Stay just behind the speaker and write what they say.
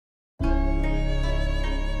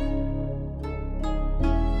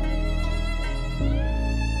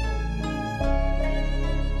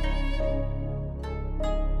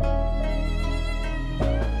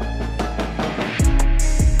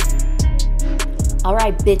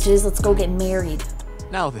Alright, bitches, let's go get married.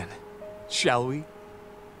 Now then, shall we?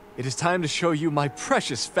 It is time to show you my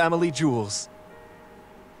precious family jewels.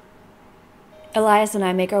 Elias and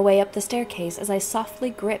I make our way up the staircase as I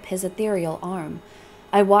softly grip his ethereal arm.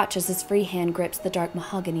 I watch as his free hand grips the dark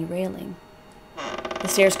mahogany railing. The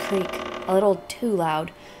stairs creak, a little too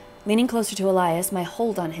loud. Leaning closer to Elias, my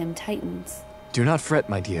hold on him tightens. Do not fret,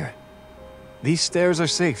 my dear. These stairs are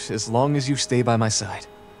safe as long as you stay by my side.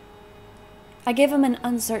 I give him an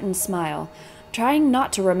uncertain smile, trying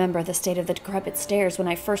not to remember the state of the decrepit stairs when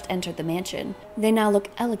I first entered the mansion. They now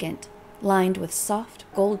look elegant, lined with soft,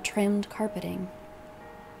 gold-trimmed carpeting.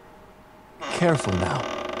 Careful now.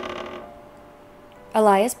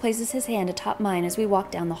 Elias places his hand atop mine as we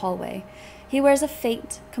walk down the hallway. He wears a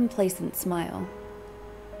faint, complacent smile.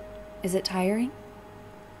 Is it tiring?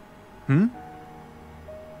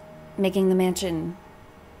 Making the mansion...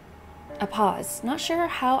 A pause, not sure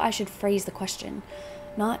how I should phrase the question.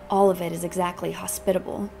 Not all of it is exactly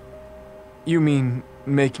hospitable. You mean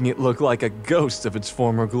making it look like a ghost of its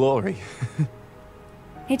former glory?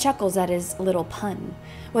 He chuckles at his little pun.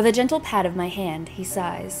 With a gentle pat of my hand, he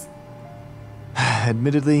sighs.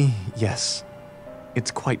 Admittedly, yes.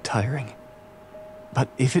 It's quite tiring. But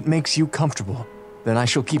if it makes you comfortable, then I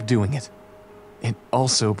shall keep doing it. It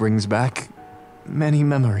also brings back many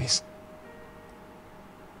memories.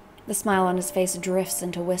 The smile on his face drifts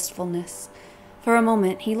into wistfulness. For a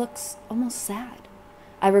moment, he looks almost sad.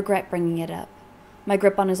 I regret bringing it up. My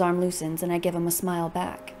grip on his arm loosens, and I give him a smile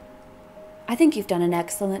back. I think you've done an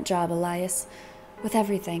excellent job, Elias, with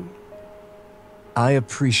everything. I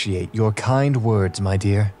appreciate your kind words, my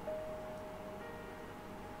dear.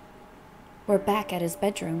 We're back at his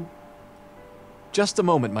bedroom. Just a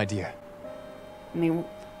moment, my dear. I mean,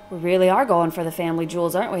 we really are going for the family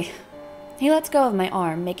jewels, aren't we? He lets go of my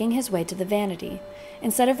arm, making his way to the vanity.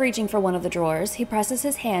 Instead of reaching for one of the drawers, he presses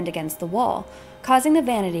his hand against the wall, causing the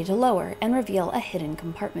vanity to lower and reveal a hidden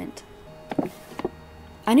compartment.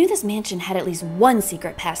 I knew this mansion had at least one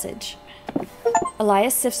secret passage.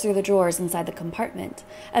 Elias sifts through the drawers inside the compartment,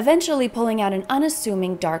 eventually pulling out an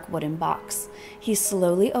unassuming dark wooden box. He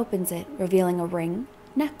slowly opens it, revealing a ring,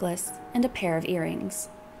 necklace, and a pair of earrings.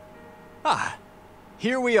 Ah,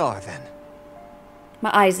 here we are then. My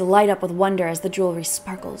eyes light up with wonder as the jewelry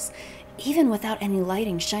sparkles, even without any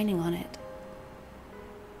lighting shining on it.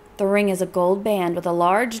 The ring is a gold band with a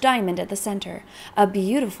large diamond at the center, a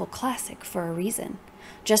beautiful classic for a reason.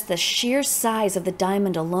 Just the sheer size of the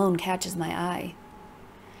diamond alone catches my eye.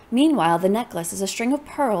 Meanwhile, the necklace is a string of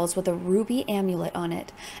pearls with a ruby amulet on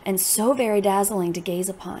it, and so very dazzling to gaze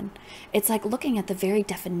upon. It's like looking at the very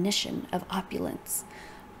definition of opulence.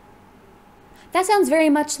 That sounds very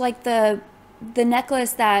much like the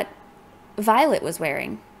necklace that Violet was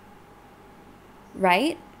wearing.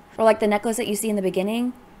 Right? Or like the necklace that you see in the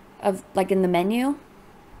beginning of, like, in the menu.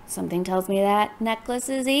 Something tells me that necklace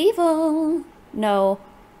is evil. No,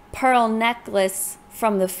 pearl necklace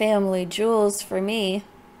from the family jewels for me.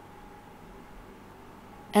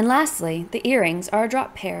 And lastly, the earrings are a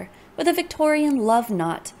drop pair with a Victorian love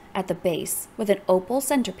knot at the base with an opal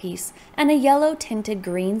centerpiece and a yellow tinted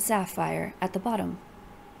green sapphire at the bottom.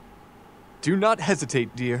 Do not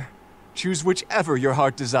hesitate, dear. Choose whichever your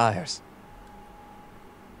heart desires.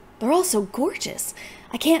 They're all so gorgeous.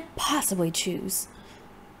 I can't possibly choose.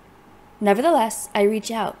 Nevertheless, I reach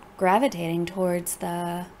out, gravitating towards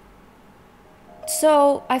the...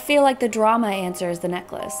 So, I feel like the drama answer is the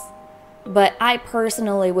necklace. But I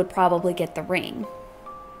personally would probably get the ring.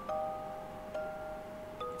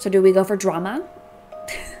 So do we go for drama?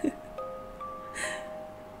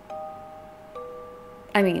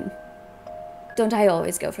 I mean, don't I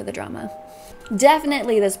always go for the drama?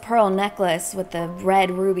 Definitely this pearl necklace with the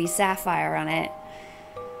red ruby sapphire on it.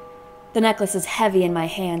 The necklace is heavy in my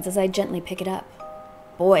hands as I gently pick it up.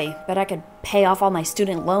 Boy, bet I could pay off all my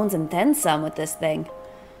student loans and then some with this thing.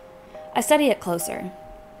 I study it closer.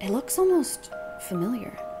 It looks almost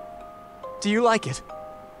familiar. Do you like it?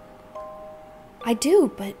 I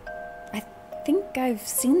do, but I think I've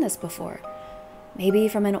seen this before. Maybe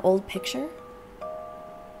from an old picture?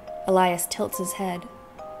 Elias tilts his head.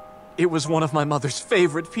 It was one of my mother's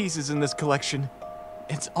favorite pieces in this collection.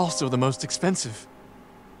 It's also the most expensive.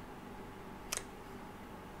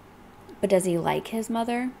 But does he like his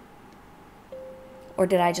mother? Or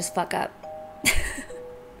did I just fuck up?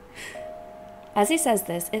 As he says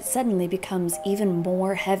this, it suddenly becomes even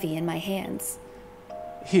more heavy in my hands.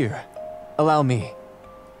 Here, allow me.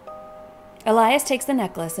 Elias takes the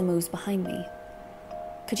necklace and moves behind me.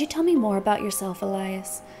 Could you tell me more about yourself,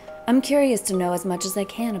 Elias? I'm curious to know as much as I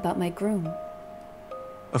can about my groom.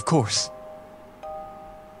 Of course.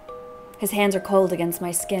 His hands are cold against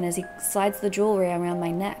my skin as he slides the jewelry around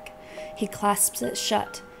my neck. He clasps it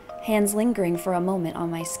shut, hands lingering for a moment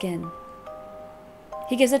on my skin.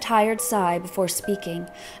 He gives a tired sigh before speaking,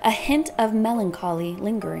 a hint of melancholy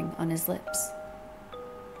lingering on his lips.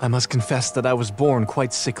 I must confess that I was born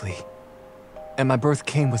quite sickly, and my birth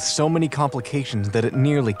came with so many complications that it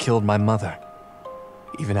nearly killed my mother.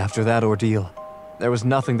 Even after that ordeal, there was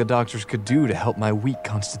nothing the doctors could do to help my weak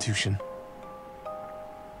constitution.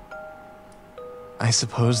 I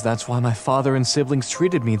suppose that's why my father and siblings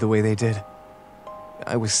treated me the way they did.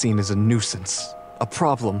 I was seen as a nuisance, a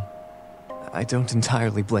problem. I don't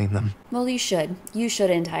entirely blame them. Well, you should. You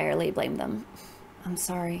should entirely blame them. I'm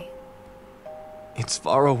sorry. It's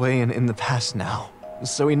far away and in the past now,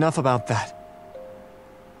 so enough about that.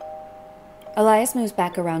 Elias moves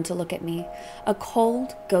back around to look at me, a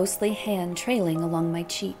cold, ghostly hand trailing along my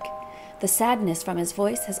cheek. The sadness from his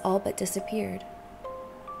voice has all but disappeared.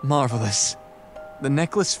 Marvelous. The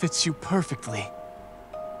necklace fits you perfectly.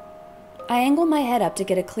 I angle my head up to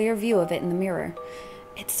get a clear view of it in the mirror.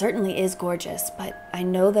 It certainly is gorgeous, but I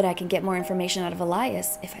know that I can get more information out of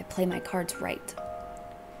Elias if I play my cards right.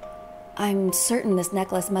 I'm certain this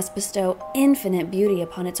necklace must bestow infinite beauty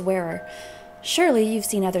upon its wearer. Surely you've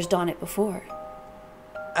seen others don it before.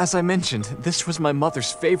 As I mentioned, this was my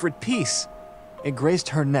mother's favorite piece. It graced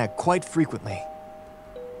her neck quite frequently.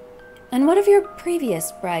 And what of your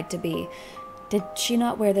previous bride-to-be? Did she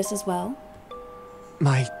not wear this as well?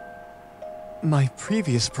 My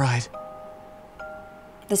previous bride.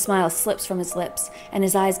 The smile slips from his lips, and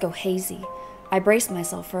his eyes go hazy. I brace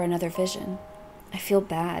myself for another vision. I feel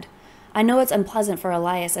bad. I know it's unpleasant for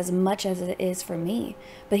Elias as much as it is for me,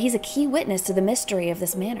 but he's a key witness to the mystery of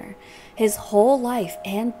this manor. His whole life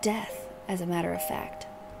and death, as a matter of fact.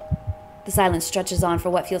 The silence stretches on for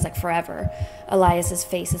what feels like forever. Elias's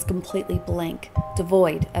face is completely blank,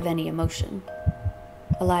 devoid of any emotion.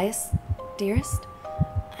 Elias, dearest?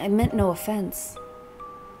 I meant no offense.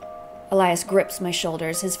 Elias grips my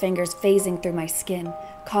shoulders, his fingers phasing through my skin,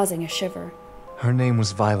 causing a shiver. Her name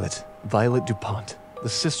was Violet DuPont, the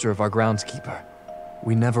sister of our groundskeeper.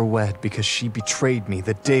 We never wed because she betrayed me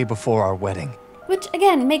the day before our wedding. Which,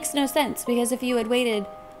 again, makes no sense, because if you had waited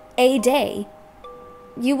a day,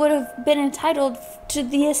 you would have been entitled to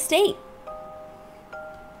the estate.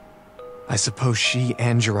 I suppose she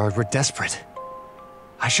and Gerard were desperate.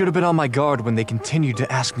 I should have been on my guard when they continued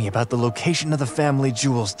to ask me about the location of the family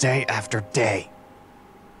jewels day after day.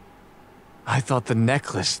 I thought the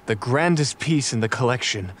necklace, the grandest piece in the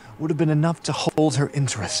collection, would have been enough to hold her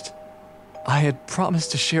interest. I had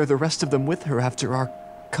promised to share the rest of them with her after our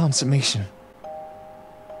consummation.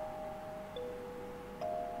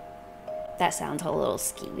 That sounds a little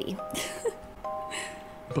skeevy.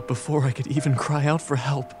 But before I could even cry out for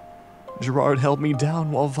help, Gerard held me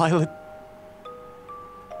down while Violet...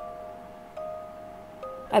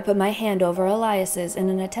 I put my hand over Elias's in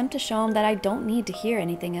an attempt to show him that I don't need to hear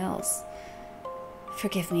anything else.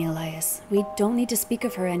 Forgive me, Elias. We don't need to speak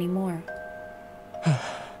of her anymore.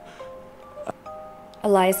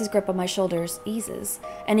 Elias's grip on my shoulders eases,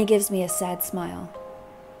 and he gives me a sad smile.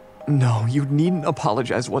 No, you needn't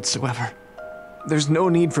apologize whatsoever. There's no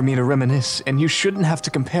need for me to reminisce, and you shouldn't have to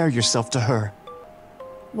compare yourself to her.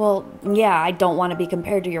 Well, yeah, I don't want to be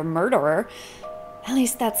compared to your murderer. At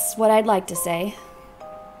least that's what I'd like to say.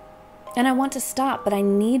 And I want to stop, but I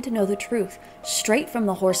need to know the truth, straight from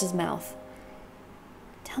the horse's mouth.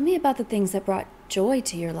 Tell me about the things that brought joy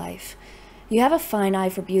to your life. You have a fine eye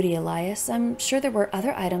for beauty, Elias. I'm sure there were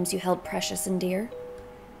other items you held precious and dear.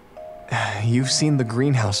 You've seen the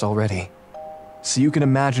greenhouse already, so you can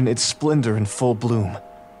imagine its splendor in full bloom.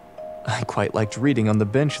 I quite liked reading on the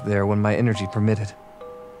bench there when my energy permitted.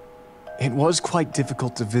 It was quite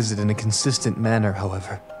difficult to visit in a consistent manner,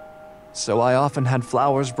 however. So I often had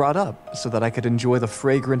flowers brought up so that I could enjoy the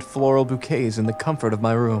fragrant floral bouquets in the comfort of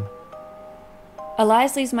my room.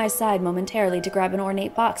 Elias leaves my side momentarily to grab an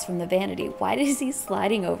ornate box from the vanity. Why is he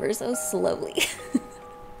sliding over so slowly?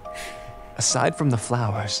 Aside from the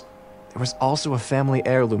flowers, there was also a family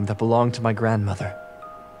heirloom that belonged to my grandmother.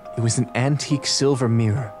 It was an antique silver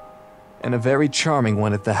mirror, and a very charming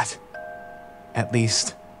one at that. At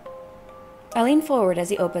least. I lean forward as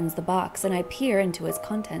he opens the box, and I peer into its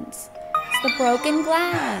contents. It's the broken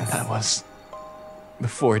glass. That was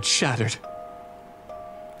before it shattered.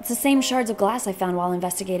 It's the same shards of glass I found while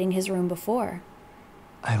investigating his room before.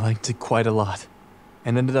 I liked it quite a lot,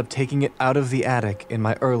 and ended up taking it out of the attic in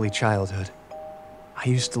my early childhood. I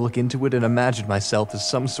used to look into it and imagine myself as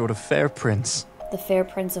some sort of fair prince. The fair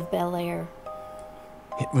prince of Bel Air.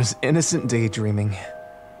 It was innocent daydreaming,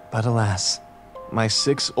 but alas, My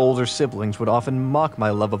 6 older siblings would often mock my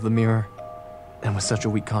love of the mirror. And with such a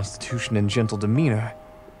weak constitution and gentle demeanor,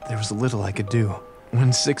 there was little I could do.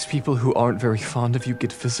 When 6 people who aren't very fond of you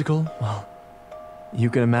get physical, well, you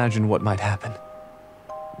can imagine what might happen.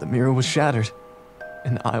 The mirror was shattered,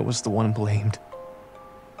 and I was the one blamed.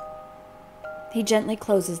 He gently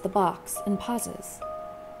closes the box and pauses.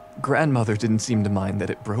 Grandmother didn't seem to mind that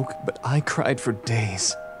it broke, but I cried for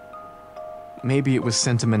days. Maybe it was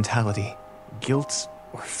sentimentality, guilt,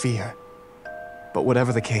 or fear. But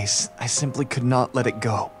whatever the case, I simply could not let it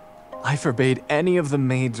go. I forbade any of the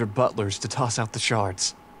maids or butlers to toss out the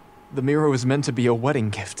shards. The mirror was meant to be a wedding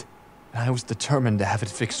gift, and I was determined to have it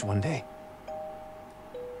fixed one day.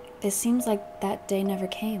 It seems like that day never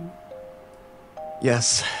came.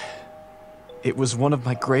 Yes. It was one of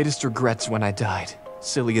my greatest regrets when I died,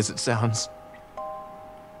 silly as it sounds.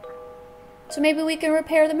 So maybe we can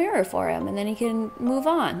repair the mirror for him, and then he can move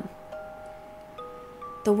on.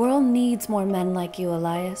 The world needs more men like you,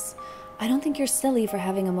 Elias. I don't think you're silly for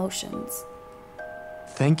having emotions.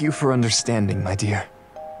 Thank you for understanding, my dear.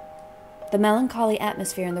 The melancholy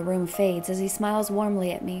atmosphere in the room fades as he smiles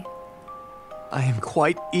warmly at me. I am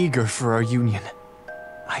quite eager for our union.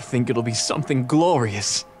 I think it'll be something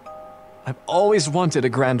glorious. I've always wanted a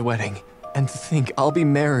grand wedding, and to think I'll be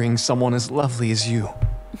marrying someone as lovely as you.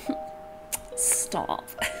 Stop.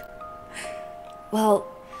 Well,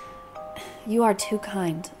 you are too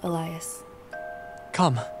kind, Elias.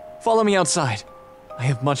 Come, follow me outside. I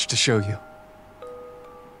have much to show you.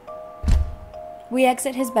 We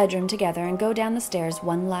exit his bedroom together and go down the stairs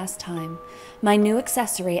one last time, my new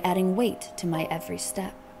accessory adding weight to my every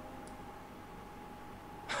step.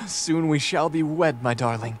 Soon we shall be wed, my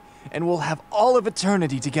darling, and we'll have all of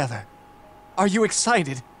eternity together. Are you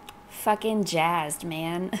excited? Fucking jazzed,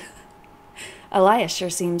 man. Elias sure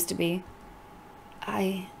seems to be.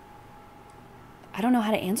 I don't know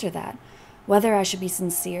how to answer that. Whether I should be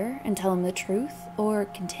sincere and tell him the truth or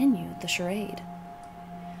continue the charade.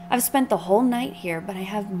 I've spent the whole night here, but I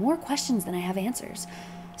have more questions than I have answers.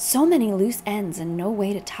 So many loose ends and no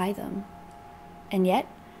way to tie them. And yet,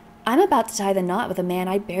 I'm about to tie the knot with a man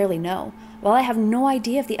I barely know, while I have no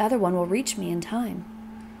idea if the other one will reach me in time.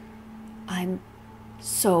 I'm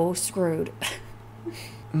so screwed.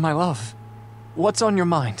 My love, what's on your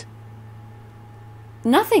mind?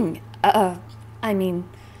 Nothing. I mean,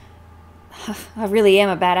 I really am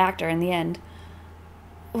a bad actor in the end.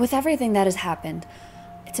 With everything that has happened,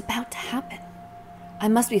 it's about to happen. I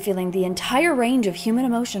must be feeling the entire range of human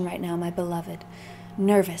emotion right now, my beloved.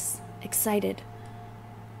 Nervous, excited,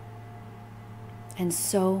 and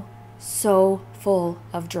so full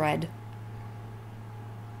of dread.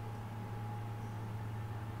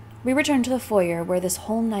 We return to the foyer where this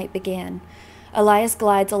whole night began. Elias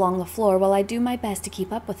glides along the floor while I do my best to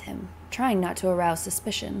keep up with him, trying not to arouse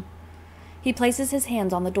suspicion. He places his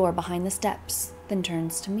hands on the door behind the steps, then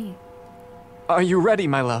turns to me. Are you ready,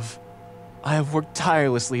 my love? I have worked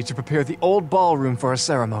tirelessly to prepare the old ballroom for our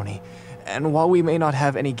ceremony, and while we may not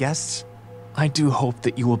have any guests, I do hope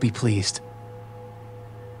that you will be pleased.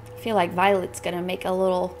 I feel like Violet's gonna make a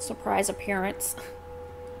little surprise appearance.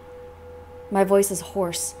 My voice is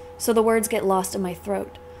hoarse, so the words get lost in my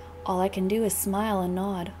throat. All I can do is smile and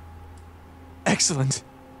nod. Excellent.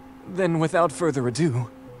 Then without further ado...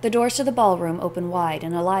 The doors to the ballroom open wide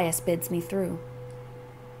and Elias bids me through.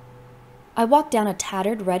 I walk down a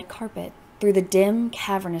tattered red carpet, through the dim,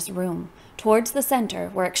 cavernous room, towards the center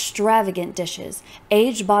where extravagant dishes,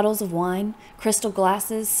 aged bottles of wine, crystal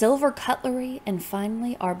glasses, silver cutlery, and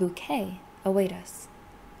finally our bouquet await us.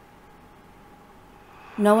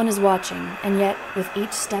 No one is watching, and yet with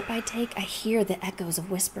each step I take, I hear the echoes of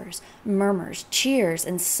whispers, murmurs, cheers,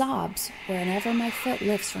 and sobs whenever my foot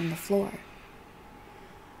lifts from the floor.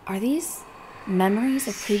 Are these memories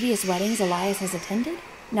of previous weddings Elias has attended,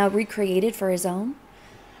 now recreated for his own?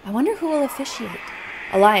 I wonder who will officiate.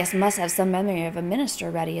 Elias must have some memory of a minister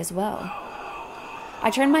ready as well. I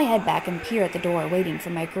turn my head back and peer at the door, waiting for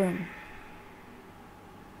my groom.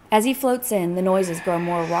 As he floats in, the noises grow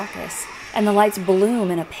more raucous, and the lights bloom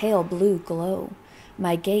in a pale blue glow.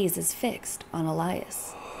 My gaze is fixed on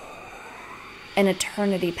Elias. An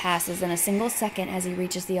eternity passes in a single second as he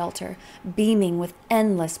reaches the altar, beaming with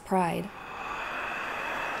endless pride.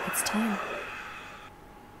 It's time.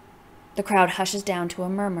 The crowd hushes down to a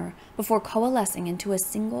murmur before coalescing into a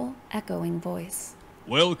single echoing voice.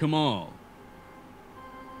 Welcome all.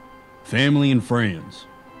 Family and friends,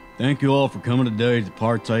 thank you all for coming today to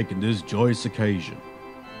partake in this joyous occasion.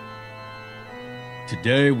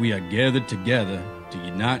 Today we are gathered together to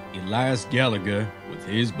unite Elias Gallagher with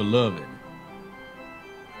his beloved.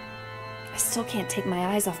 I still can't take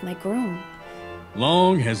my eyes off my groom.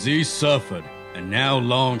 Long has he suffered, and now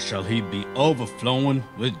long shall he be overflowing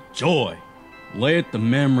with joy. Let the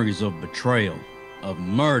memories of betrayal, of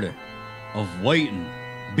murder, of waiting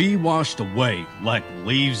be washed away like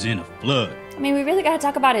leaves in a flood. I mean, we really gotta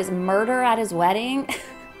talk about his murder at his wedding.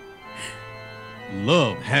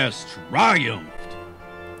 Love has triumphed.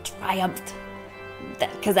 Triumphed.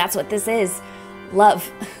 Because that's what this is. Love.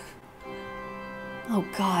 Oh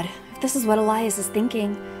God, if this is what Elias is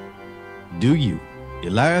thinking. Do you,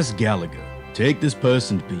 Elias Gallagher, take this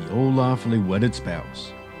person to be your lawfully wedded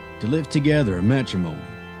spouse, to live together in matrimony,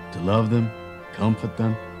 to love them, comfort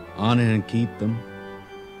them, honor and keep them,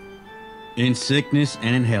 in sickness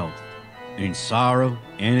and in health, in sorrow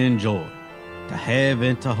and in joy, to have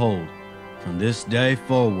and to hold, from this day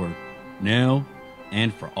forward, now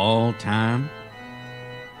and for all time?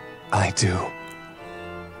 I do.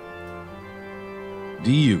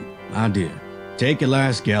 Do you, my dear, take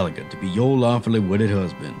Elias Gallagher to be your lawfully wedded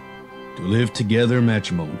husband, to live together in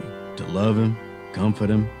matrimony, to love him, comfort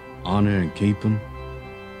him, honor and keep him,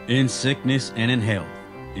 in sickness and in health,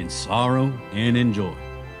 in sorrow and in joy,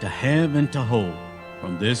 to have and to hold,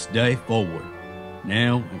 from this day forward,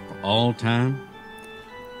 now and for all time?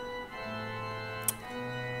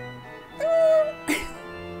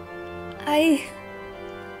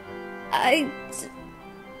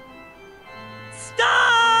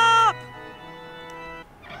 Stop!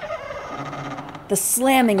 The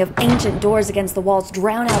slamming of ancient doors against the walls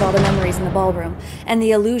drown out all the memories in the ballroom, and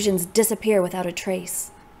the illusions disappear without a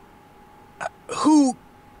trace. Who?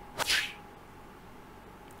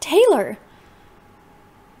 Taylor!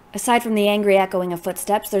 Aside from the angry echoing of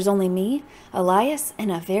footsteps, there's only me, Elias,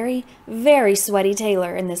 and a very, very sweaty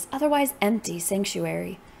Taylor in this otherwise empty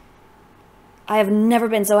sanctuary. I have never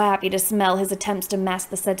been so happy to smell his attempts to mask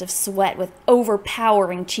the scent of sweat with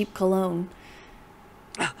overpowering cheap cologne.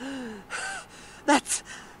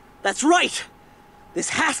 That's right!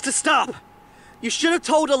 This has to stop! You should have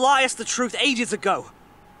told Elias the truth ages ago.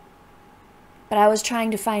 But I was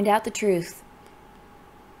trying to find out the truth.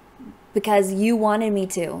 Because you wanted me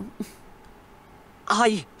to.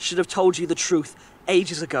 I should have told you the truth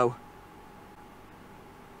ages ago.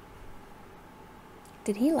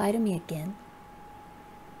 Did he lie to me again?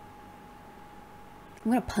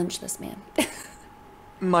 I'm gonna punch this man.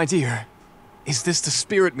 My dear, is this the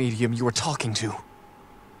spirit medium you were talking to?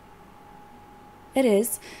 It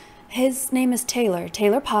is. His name is Taylor.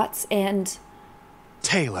 Taylor Potts, and...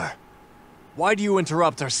 Taylor, why do you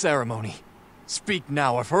interrupt our ceremony? Speak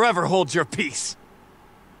now or forever hold your peace.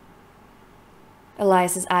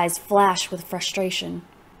 Elias's eyes flash with frustration.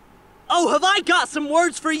 Oh, have I got some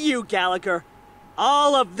words for you, Gallagher?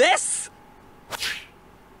 All of this?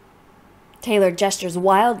 Taylor gestures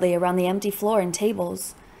wildly around the empty floor and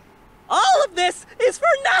tables. All of this is for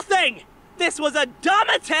nothing! This was a dumb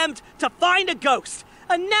attempt to find a ghost,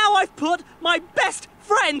 and now I've put my best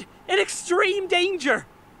friend in extreme danger.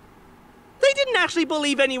 They didn't actually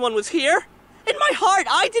believe anyone was here. In my heart,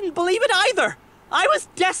 I didn't believe it either. I was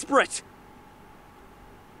desperate.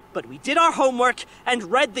 But we did our homework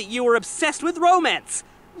and read that you were obsessed with romance.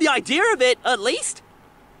 The idea of it, at least.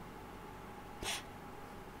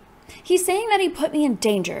 He's saying that he put me in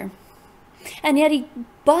danger. And yet he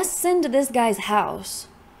busts into this guy's house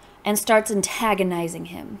and starts antagonizing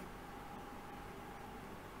him.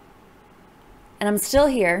 And I'm still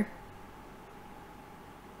here.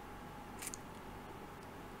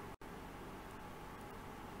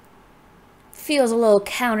 Feels a little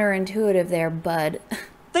counterintuitive there, bud.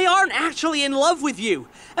 They aren't actually in love with you,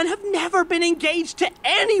 and have never been engaged to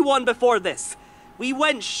anyone before this. We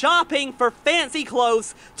went shopping for fancy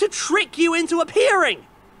clothes to trick you into appearing.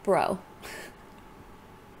 Bro.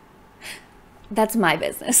 That's my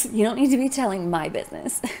business. You don't need to be telling my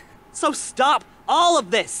business. So stop all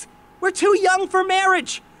of this. We're too young for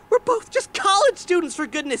marriage. We're both just college students, for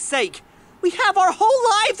goodness sake. We have our whole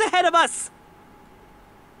lives ahead of us.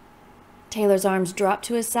 Taylor's arms drop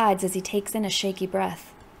to his sides as he takes in a shaky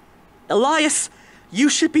breath. Elias, you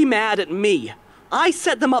should be mad at me. I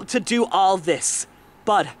set them up to do all this.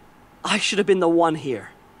 But I should have been the one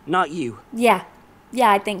here, not you. Yeah,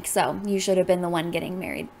 I think so. You should have been the one getting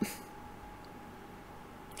married.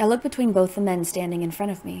 I look between both the men standing in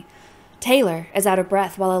front of me. Taylor is out of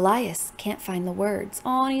breath while Elias can't find the words.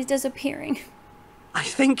 Oh, and he's disappearing. I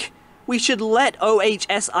think we should let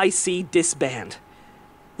OHSIC disband.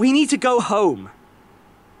 We need to go home.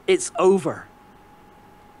 It's over.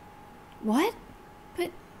 What?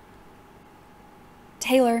 But...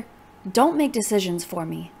 Taylor, don't make decisions for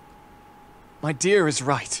me. My dear is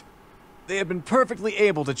right. They have been perfectly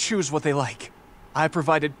able to choose what they like. I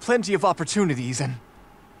provided plenty of opportunities and...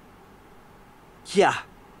 Yeah,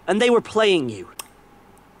 and they were playing you.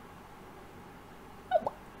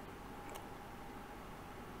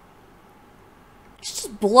 She's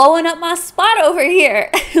just blowing up my spot over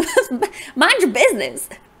here. Mind your business.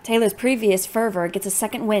 Taylor's previous fervor gets a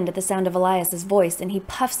second wind at the sound of Elias's voice, and he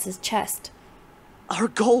puffs his chest. Our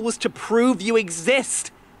goal was to prove you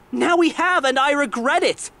exist. Now we have, and I regret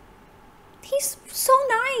it. He's so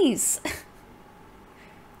nice.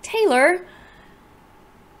 Taylor.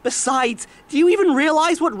 Besides, do you even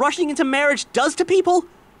realize what rushing into marriage does to people?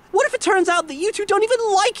 What if it turns out that you two don't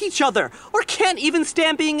even like each other, or can't even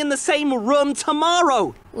stand being in the same room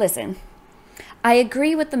tomorrow? Listen, I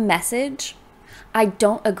agree with the message. I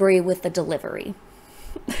don't agree with the delivery.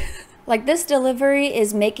 Like, this delivery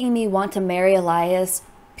is making me want to marry Elias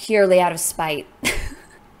purely out of spite.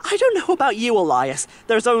 I don't know about you, Elias.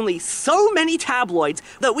 There's only so many tabloids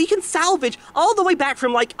that we can salvage all the way back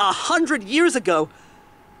from like 100 years ago.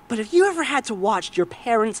 But have you ever had to watch your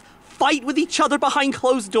parents fight with each other behind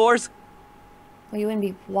closed doors? Well, you wouldn't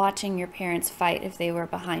be watching your parents fight if they were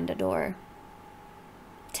behind a door.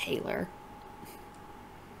 Taylor.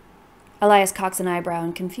 Elias cocks an eyebrow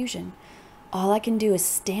in confusion. All I can do is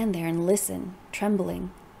stand there and listen,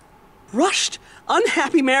 trembling. Rushed,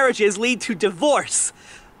 unhappy marriages lead to divorce.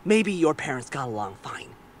 Maybe your parents got along fine.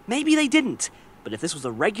 Maybe they didn't. But if this was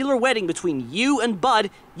a regular wedding between you and Bud,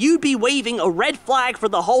 you'd be waving a red flag for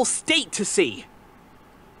the whole state to see.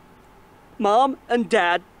 Mom and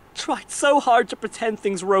Dad tried so hard to pretend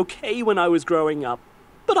things were okay when I was growing up.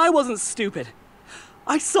 But I wasn't stupid.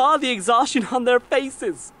 I saw the exhaustion on their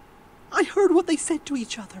faces. I heard what they said to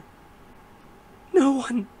each other. No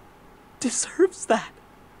one deserves that.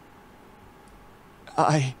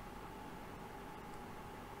 I'm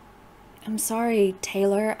sorry,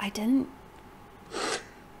 Taylor. I didn't...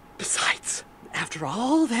 Besides, after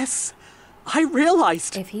all this, I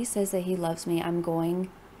realized... If he says that he loves me, I'm going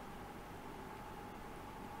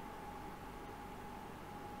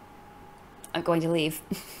to leave.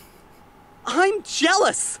 I'm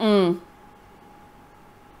jealous! I'm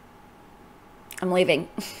leaving.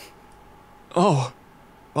 Oh,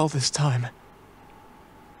 all this time.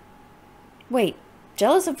 Wait,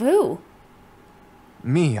 jealous of who?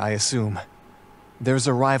 Me, I assume. There's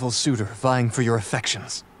a rival suitor vying for your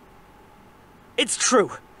affections. It's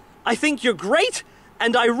true. I think you're great,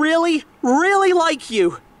 and I really, really like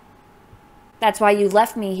you. That's why you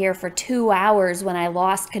left me here for 2 hours when I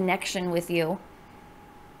lost connection with you.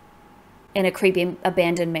 In a creepy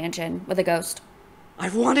abandoned mansion with a ghost.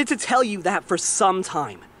 I've wanted to tell you that for some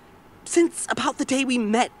time. Since about the day we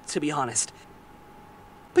met, to be honest.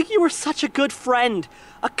 But you were such a good friend.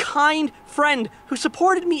 A kind friend who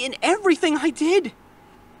supported me in everything I did.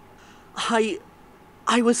 I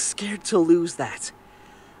was scared to lose that.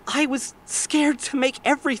 I was scared to make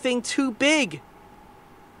everything too big.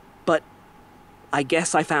 But I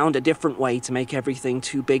guess I found a different way to make everything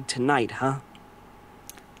too big tonight, huh?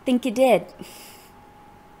 Think you did.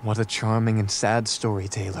 What a charming and sad story,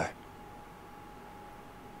 Taylor.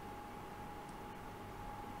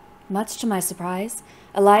 Much to my surprise,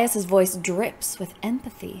 Elias's voice drips with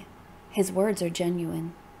empathy. His words are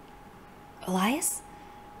genuine. Elias?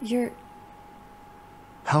 You're...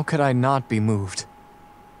 How could I not be moved?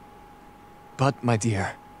 But, my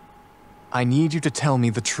dear, I need you to tell me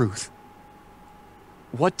the truth.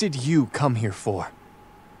 What did you come here for?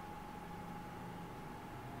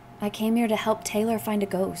 I came here to help Taylor find a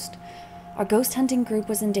ghost. Our ghost hunting group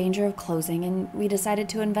was in danger of closing, and we decided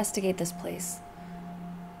to investigate this place.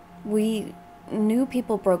 We knew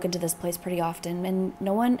people broke into this place pretty often, and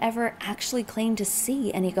no one ever actually claimed to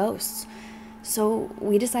see any ghosts. So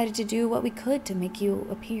we decided to do what we could to make you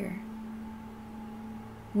appear.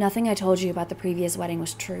 Nothing I told you about the previous wedding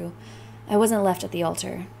was true. I wasn't left at the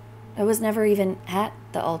altar. I was never even at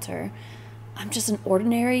the altar. I'm just an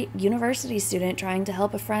ordinary university student trying to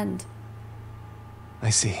help a friend.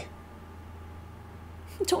 I see.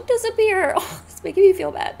 Don't disappear. Oh, it's making me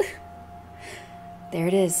feel bad. There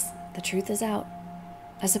it is. The truth is out.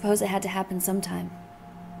 I suppose it had to happen sometime.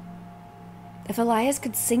 If Elias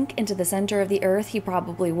could sink into the center of the earth, he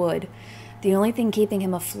probably would. The only thing keeping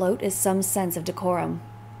him afloat is some sense of decorum.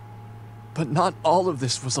 But not all of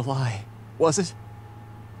this was a lie, was it?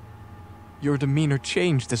 Your demeanor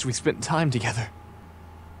changed as we spent time together.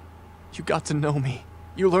 You got to know me.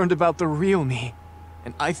 You learned about the real me.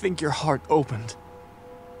 And I think your heart opened.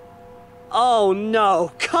 Oh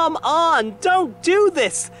no, come on, don't do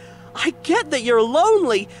this! I get that you're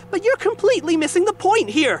lonely, but you're completely missing the point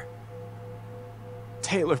here.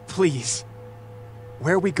 Taylor, please.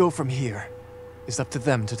 Where we go from here is up to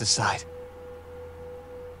them to decide.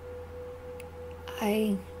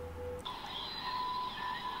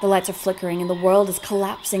 The lights are flickering and the world is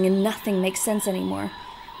collapsing and nothing makes sense anymore.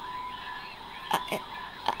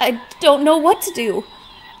 I don't know what to do.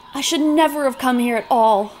 I should never have come here at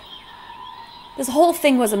all. This whole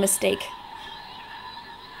thing was a mistake.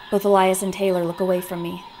 Both Elias and Taylor look away from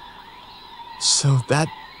me. So that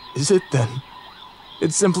is it then?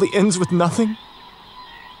 It simply ends with nothing?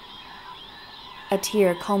 A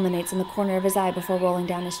tear culminates in the corner of his eye before rolling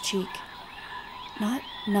down his cheek. Not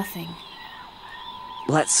nothing.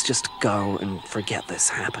 Let's just go and forget this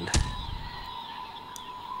happened.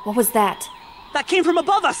 What was that? That came from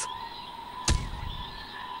above us!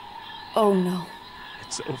 Oh no.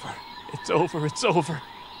 It's over. It's over. It's over.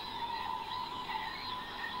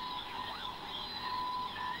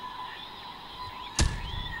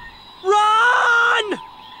 Run!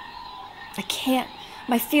 I can't.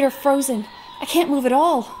 My feet are frozen. I can't move at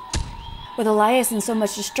all. With Elias in so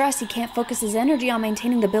much distress, he can't focus his energy on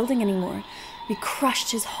maintaining the building anymore. We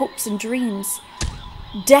crushed his hopes and dreams.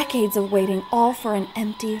 Decades of waiting, all for an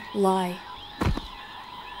empty lie.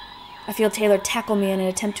 I feel Taylor tackle me in an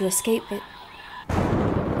attempt to escape, but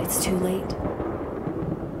it's too late.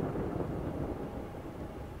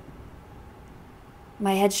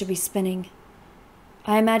 My head should be spinning.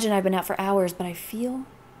 I imagine I've been out for hours, but I feel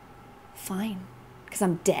fine, because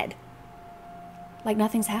I'm dead. Like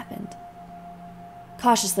nothing's happened.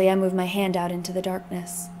 Cautiously, I move my hand out into the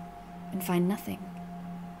darkness and find nothing.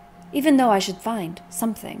 Even though I should find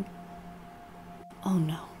something. Oh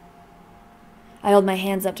no. I hold my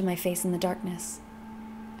hands up to my face in the darkness,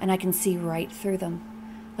 and I can see right through them,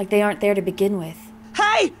 like they aren't there to begin with.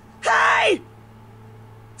 Hey! Hey!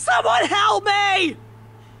 Someone help me!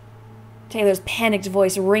 Taylor's panicked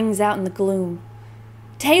voice rings out in the gloom.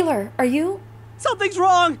 Taylor, are you? Something's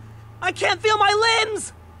wrong! I can't feel my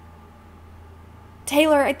limbs!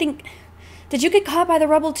 Taylor, I think... Did you get caught by the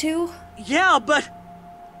rubble too? Yeah, but...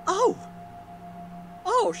 Oh!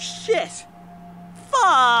 Oh, shit!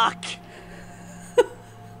 Fuck!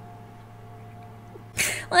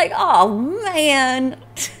 Like, oh man,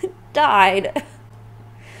 died.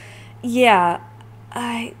 Yeah,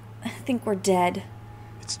 I think we're dead.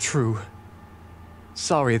 It's true.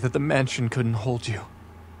 Sorry that the mansion couldn't hold you.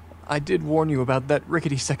 I did warn you about that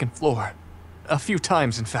rickety second floor. A few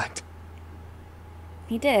times, in fact.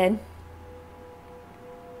 He did.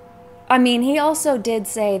 I mean, he also did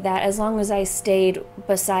say that as long as I stayed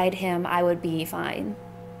beside him, I would be fine.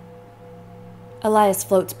 Elias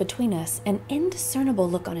floats between us, an indiscernible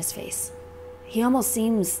look on his face. He almost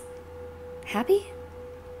seems... happy?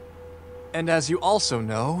 And as you also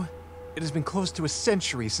know, it has been close to a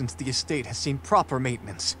century since the estate has seen proper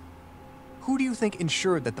maintenance. Who do you think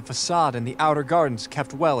ensured that the facade and the outer gardens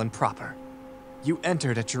kept well and proper? You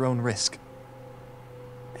entered at your own risk.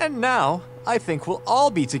 And now, I think we'll all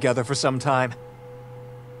be together for some time.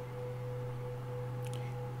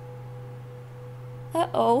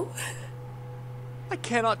 Uh-oh. I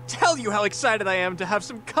cannot tell you how excited I am to have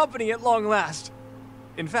some company at long last.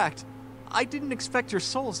 In fact, I didn't expect your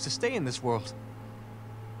souls to stay in this world.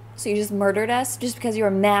 So you just murdered us just because you were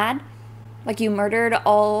mad? Like you murdered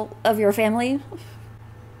all of your family?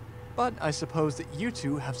 But I suppose that you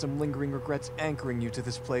two have some lingering regrets anchoring you to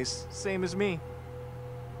this place, same as me.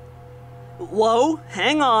 Whoa,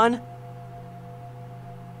 hang on.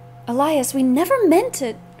 Elias, we never meant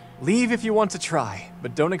it. Leave if you want to try,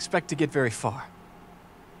 but don't expect to get very far.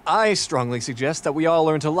 I strongly suggest that we all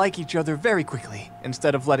learn to like each other very quickly,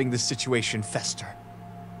 instead of letting this situation fester.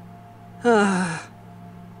 There's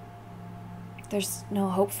no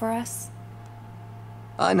hope for us?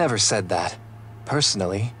 I never said that.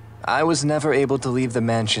 Personally, I was never able to leave the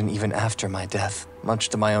mansion even after my death, much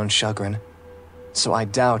to my own chagrin. So I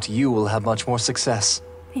doubt you will have much more success.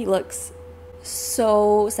 He looks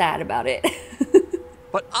so sad about it.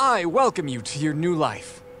 But I welcome you to your new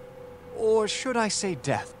life. Or should I say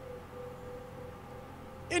death?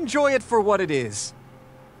 Enjoy it for what it is.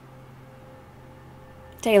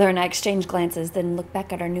 Taylor and I exchange glances, then look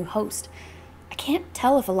back at our new host. I can't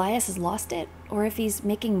tell if Elias has lost it, or if he's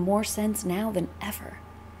making more sense now than ever.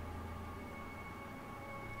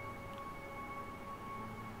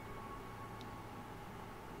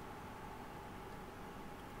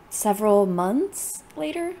 Several months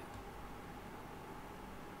later?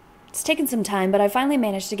 It's taken some time, but I finally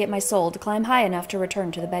managed to get my soul to climb high enough to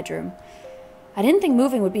return to the bedroom. I didn't think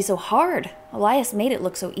moving would be so hard. Elias made it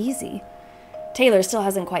look so easy. Taylor still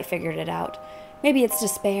hasn't quite figured it out. Maybe it's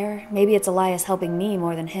despair, maybe it's Elias helping me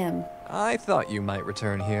more than him. I thought you might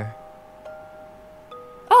return here.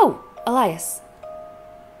 Oh, Elias.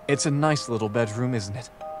 It's a nice little bedroom, isn't it?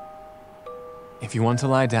 If you want to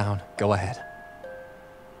lie down, go ahead.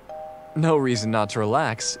 No reason not to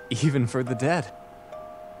relax, even for the dead.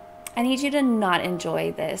 I need you to not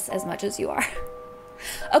enjoy this as much as you are.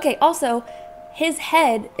 Okay, also, his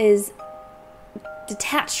head is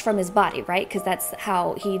detached from his body, right? Because that's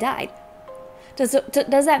how he died. Does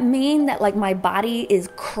that mean that, like, my body is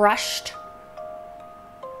crushed?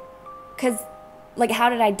 Because, like, how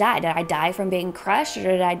did I die? Did I die from being crushed? Or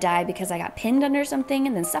did I die because I got pinned under something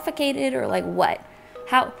and then suffocated? Or, like, what?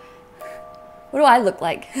 What do I look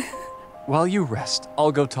like? While you rest,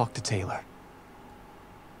 I'll go talk to Taylor.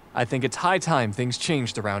 I think it's high time things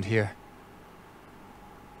changed around here.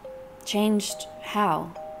 Changed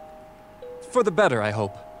how? For the better, I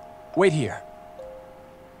hope. Wait here.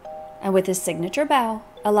 And with his signature bow,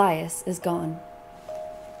 Elias is gone.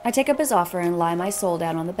 I take up his offer and lie my soul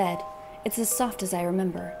down on the bed. It's as soft as I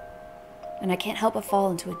remember. And I can't help but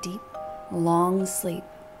fall into a deep, long sleep.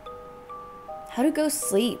 How do ghosts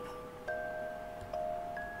sleep?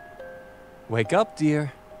 Wake up,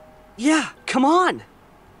 dear. Yeah, come on!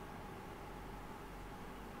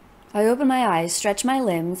 I open my eyes, stretch my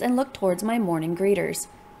limbs, and look towards my morning greeters.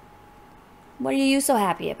 What are you so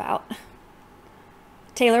happy about?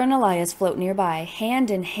 Taylor and Elias float nearby,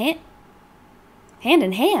 hand in hand. Hand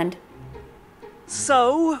in hand?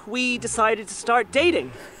 So, we decided to start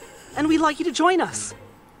dating. And we'd like you to join us.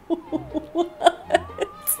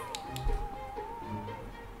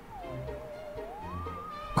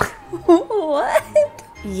 What?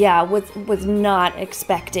 Yeah, was not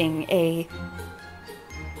expecting a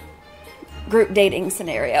group dating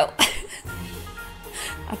scenario.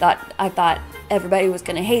 I thought everybody was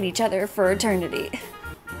gonna hate each other for eternity.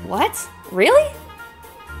 What? Really?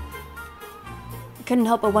 I couldn't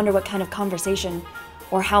help but wonder what kind of conversation,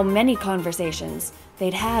 or how many conversations,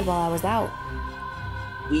 they'd had while I was out.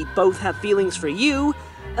 We both have feelings for you,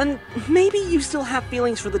 and maybe you still have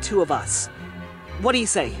feelings for the two of us. What do you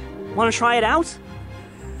say? Want to try it out?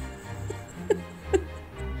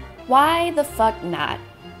 Why the fuck not?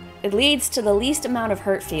 It leads to the least amount of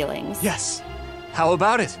hurt feelings. Yes. How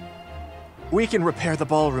about it? We can repair the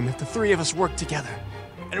ballroom if the three of us work together.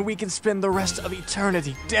 And we can spend the rest of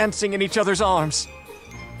eternity dancing in each other's arms.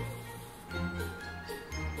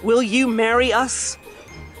 Will you marry us?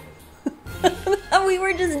 We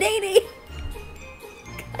were just dating.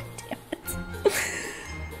 God damn it.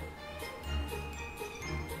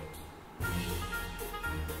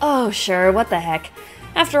 Oh, sure, what the heck.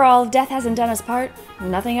 After all, death hasn't done its part.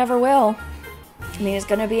 Nothing ever will. I mean, it's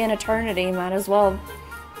gonna be an eternity. Might as well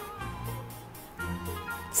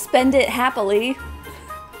spend it happily.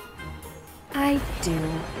 I do.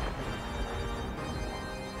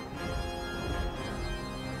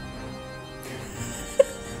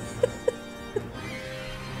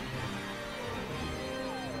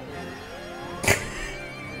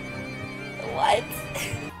 What?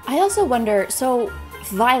 I also wonder, so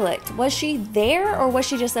Violet, was she there or was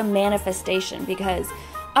she just a manifestation? Because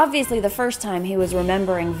obviously the first time he was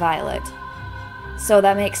remembering Violet, so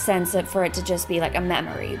that makes sense for it to just be like a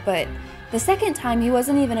memory. But the second time he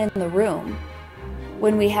wasn't even in the room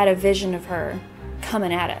when we had a vision of her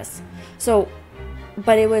coming at us. So,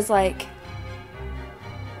 but it was like,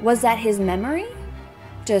 was that his memory?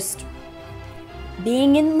 Just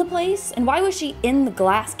being in the place? And why was she in the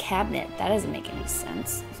glass cabinet? That doesn't make any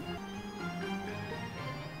sense.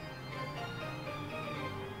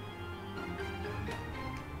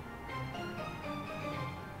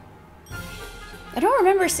 I don't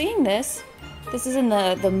remember seeing this. This is in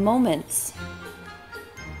the moments.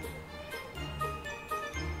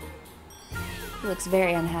 He looks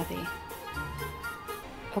very unhappy.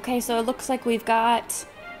 Okay, so it looks like we've got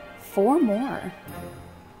 4 more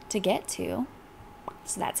to get to.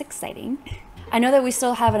 So that's exciting. I know that we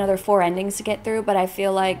still have another 4 endings to get through, but I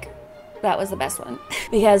feel like that was the best one.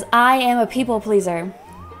 Because I am a people pleaser.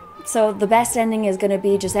 So the best ending is going to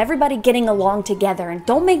be just everybody getting along together, and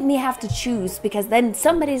don't make me have to choose, because then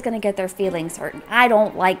somebody's going to get their feelings hurt. I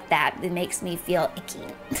don't like that. It makes me feel icky.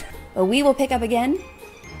 But we will pick up again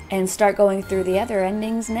and start going through the other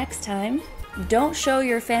endings next time. Don't show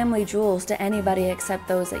your family jewels to anybody except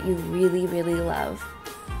those that you really, really love.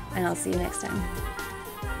 And I'll see you next time.